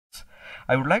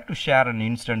I would like to share an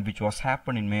incident which was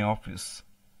happened in my office.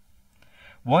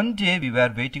 One day we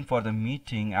were waiting for the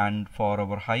meeting and for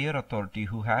our higher authority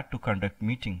who had to conduct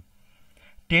meeting.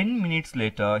 10 minutes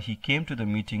later he came to the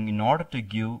meeting. In order to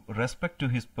give respect to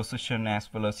his position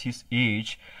as well as his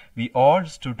age, we all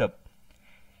stood up.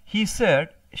 He said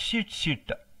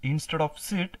shit instead of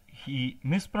sit. He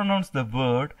mispronounced the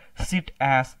word sit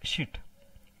as shit.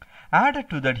 Added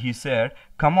to that, he said,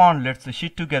 come on, let's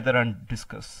sit together and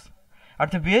discuss.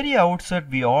 At the very outset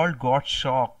we all got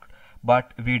shocked,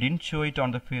 but we didn't show it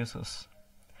on the faces.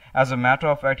 As a matter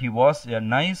of fact, he was a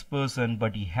nice person,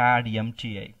 but he had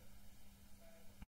empty eye.